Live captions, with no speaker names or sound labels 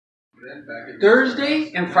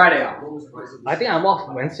Thursday and Friday off. I think I'm off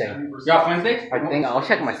Wednesday. You off Wednesday? I think I'll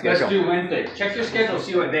check my schedule. Let's do Wednesday. Check your schedule,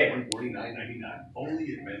 see what day.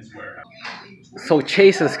 So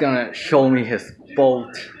Chase is gonna show me his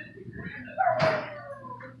boat.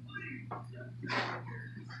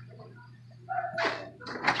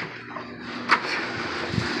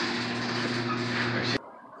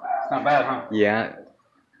 It's not bad, huh? Yeah.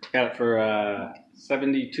 Got it for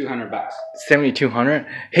 $7,200. 7,200.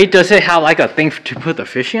 Hey, does it have like a thing to put the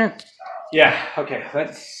fish in? Yeah. Okay.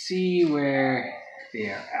 Let's see where they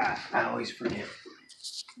are at. I always forget.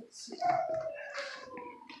 Let's see.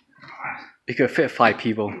 It could fit 5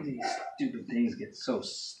 people. These stupid things get so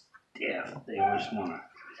stiff. They just wanna.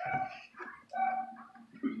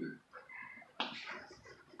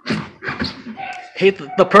 Hey,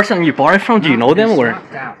 the person you bought it from, do you know them or?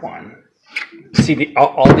 Not that one. See,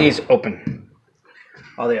 all these open.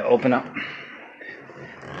 All they open up.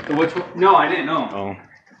 So which one? No, I didn't know. Oh.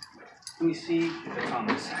 Let me see if it's on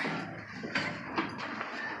this side.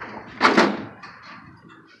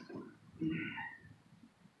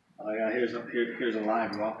 Oh yeah, here's a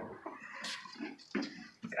live well.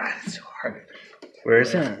 God, it's so hard. Where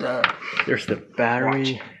is it? There's the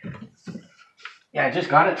battery. Yeah, I just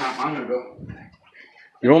got it not long ago.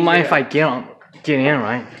 You don't mind if I get in,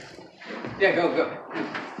 right? Yeah, go.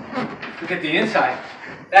 Look at the inside.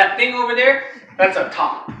 That thing over there, that's a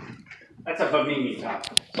top. That's a barbeque top.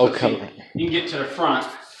 So Okay. see, you can get to the front.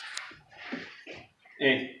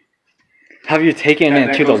 And Have you taken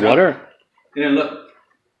it to the water? And then look,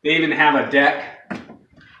 they even have a deck.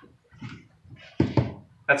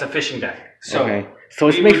 That's a fishing deck. So, okay. So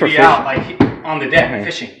it's made for fishing. Out like on the deck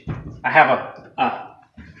fishing. I have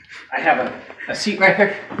a seat right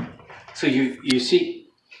here. So you sit,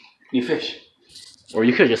 you fish. Or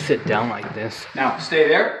you could just sit down like this. Now stay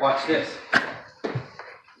there. Watch this.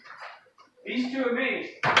 These two are me.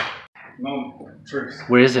 Moment. Truth.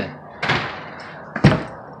 Where is it?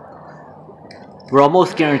 We're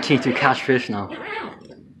almost guaranteed to catch fish now.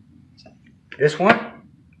 This one?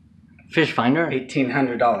 Fish finder?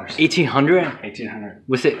 $1,800. 1,800? 1,800.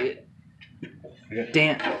 Was it?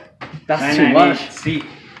 Damn, that's too much. See.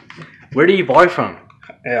 Where did you buy it from?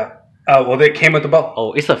 Yeah. Well, they came with the boat.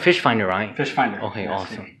 Oh, it's a fish finder, right? Fish finder. Okay,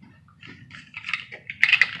 awesome.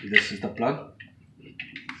 This is the plug.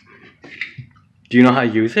 Do you know how to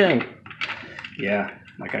use it? Yeah,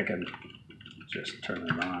 like I can just turn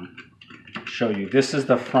it on. Show you. This is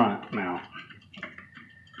the front now.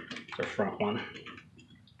 The front one.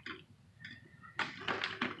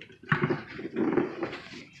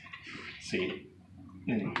 See,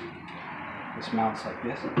 and this mounts like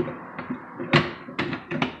this.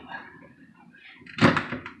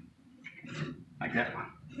 Like that one.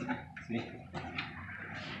 See?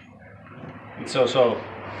 And so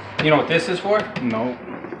you know what this is for? No.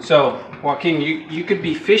 So, Joaquin, you could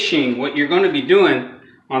be fishing. What you're going to be doing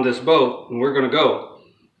on this boat, and we're going to go,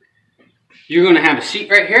 you're going to have a seat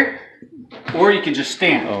right here, or you could just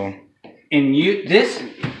stand. Oh. And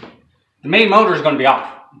the main motor is going to be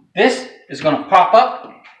off. This is going to pop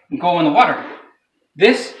up and go in the water.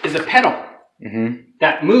 This is a pedal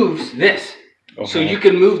that moves this. Okay. So you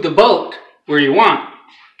can move the boat where you want.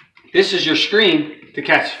 This is your screen to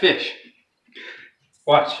catch fish.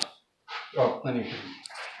 Watch. Oh, let me.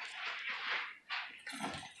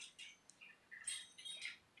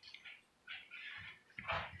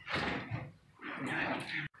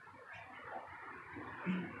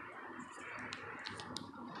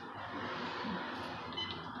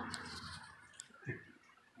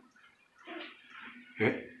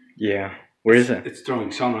 Here. Yeah. Where is it? It's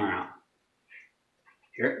throwing sonar out.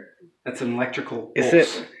 Here. That's an electrical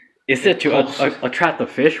pulse. Is it to attract the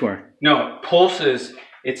fish or? No, it pulses.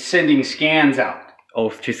 It's sending scans out. Oh,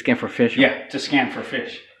 to scan for fish? Yeah, to scan for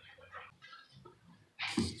fish.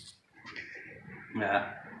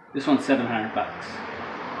 Yeah. This one's $700.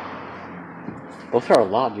 Those are a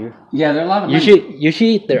lot, dude. Yeah, they're a lot of money.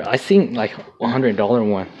 Usually they're, I think, like $100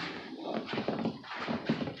 one.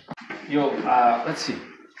 Let's see.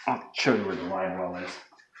 I'll show you where the live well is.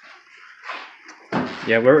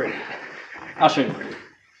 Yeah, I'll show you.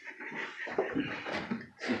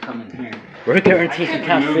 So come in here. We're guaranteed to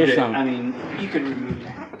catch fish on. I mean, you could remove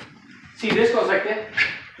it. See, this goes like this.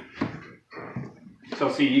 So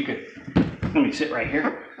see, you could, let me sit right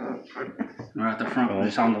here. We're at the front,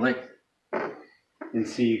 just on the lake. And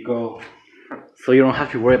see, you go. So you don't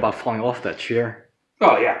have to worry about falling off that chair.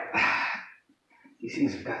 Oh, yeah. These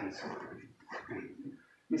things have gotten so. Let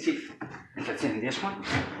me see if it's in this one.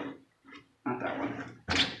 Not that one.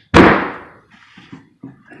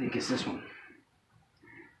 I think it's this one.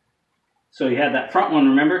 So you had that front one,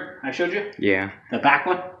 remember? I showed you? Yeah. The back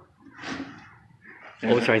one?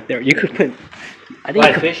 Oh, it's right there. You could put...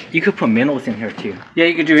 I think you could put minnows in here too. Yeah,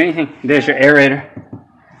 you could do anything. There's your aerator.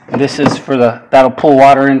 And this is for the... That'll pull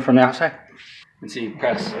water in from the outside. And see,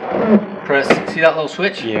 press. See that little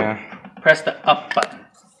switch? Yeah. Press the up button.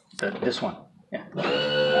 This one.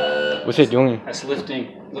 Yeah. What's it doing? That's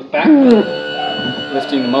lifting. Look back.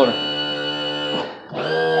 Lifting the motor.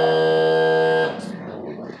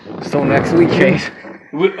 So next week, Chase.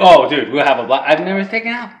 Oh, dude, we'll have a blast. I've never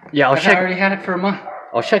taken it out. Yeah, I've already had it for a month.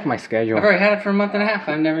 I'll check my schedule. I've already had it for a month and a half.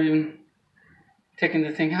 I've never even taken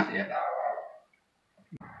the thing out yet.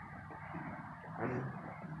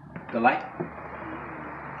 The light?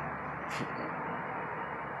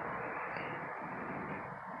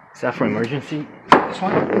 Is that for emergency? This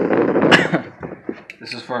one?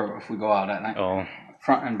 This is for if we go out at night. Oh.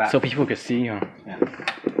 Front and back. So people could see, huh? Yeah.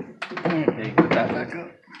 Okay, you put that back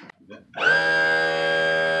up.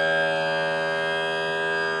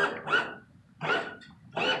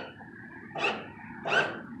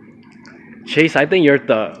 Chase, I think you're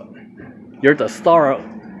the star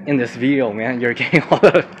in this video, man. You're getting all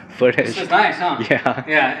the footage. This is nice, huh? Yeah.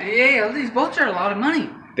 Yeah. These boats are a lot of money.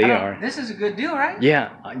 They are. This is a good deal, right?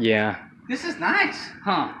 Yeah. Yeah. This is nice,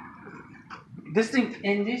 huh? This thing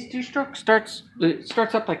and these two-stroke starts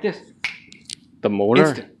up like this. The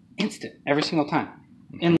motor. Instant, every single time.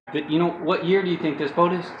 And you know what year do you think this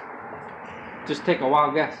boat is? Just take a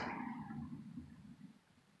wild guess.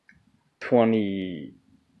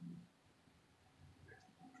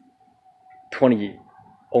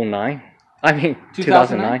 2009? I mean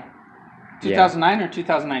 2009. 2009 or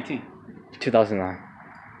 2019? 2009.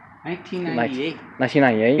 1998.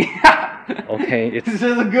 1998? Okay, it's this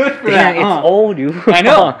is good for that. It's old, dude. I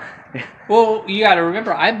know. Well, you got to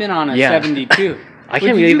remember, I've been on a 72. I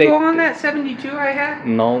can't believe did you go on that 72 I had?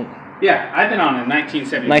 No. Yeah, I've been on a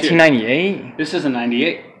 1972. 1998? This is a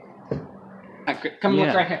 98. Come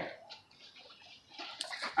look right here.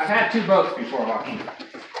 I've had two boats before, Welking.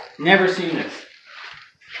 Never seen this.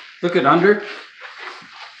 Look at under.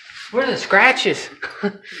 Where are the scratches?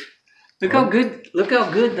 Look how good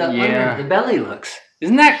the under the belly looks.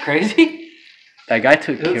 Isn't that crazy? That guy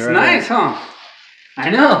took care of it. It's nice, huh? I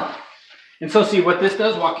know. And so see what this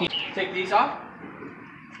does, Welking. Take these off.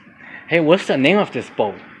 Hey, what's the name of this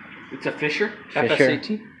boat? It's a Fisher. Fisher.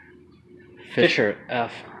 FS18. Fisher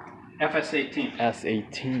FS18.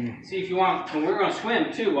 S18. See if you want, and we're going to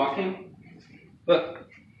swim too, Welking. Look.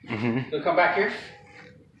 Look, come back here.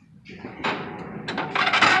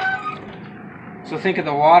 So think of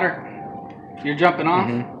the water. You're jumping off.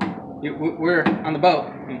 We're on the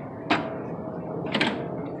boat.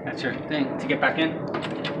 That's your thing to get back in.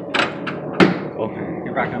 Okay.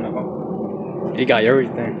 You're back on the boat. You got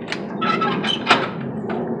everything.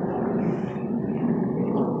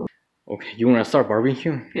 Okay, you want to start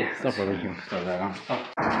barbecue? Yeah. Start barbecue. Throw that on. Oh.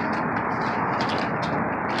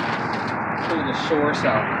 So the shore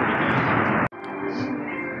south pretty good.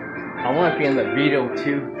 I want to be in the video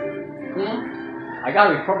too. I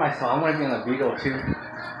gotta record myself. I want to be in the video too.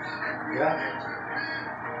 Yeah.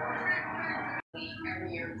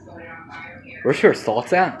 Where's your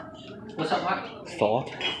salt at? What's up, Mike? Salt?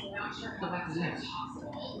 What the heck is this?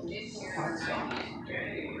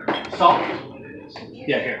 Salt?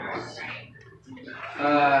 Yeah, here.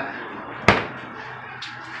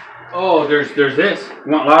 Oh, there's this.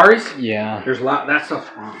 You want Lowry's? Yeah. There's that stuff's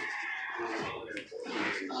fine.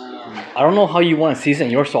 I don't know how you want to season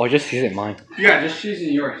yours, so I'll just season mine. Yeah, just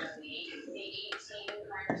season yours.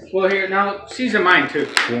 Well, here, now season mine too.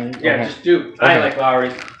 Yeah, okay. Just do. Okay. I like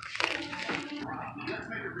Lowry's.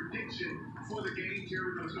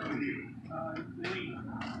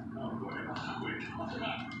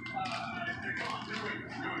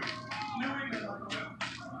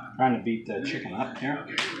 Trying to beat the chicken up here.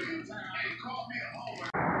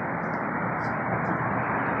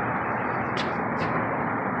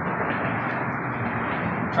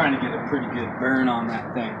 Trying to get a pretty good burn on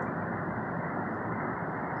that thing.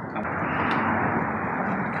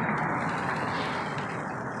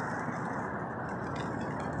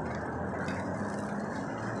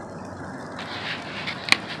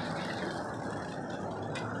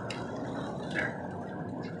 There.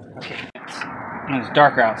 Okay. And it's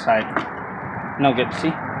darker outside. No good.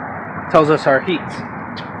 See? Tells us our heats.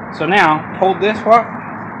 So now, hold this walk.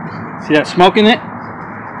 See that smoke in it?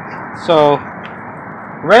 So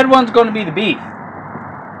red one's going to be the beef.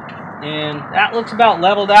 And that looks about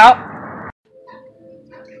leveled out.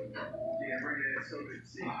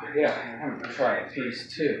 Yeah, I'm going to try a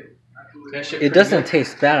piece too. It doesn't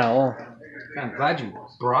taste bad at all. I'm glad you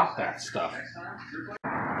brought that stuff.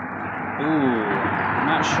 Ooh, I'm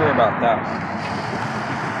not sure about that one.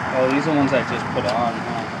 Oh, these are the ones I just put on.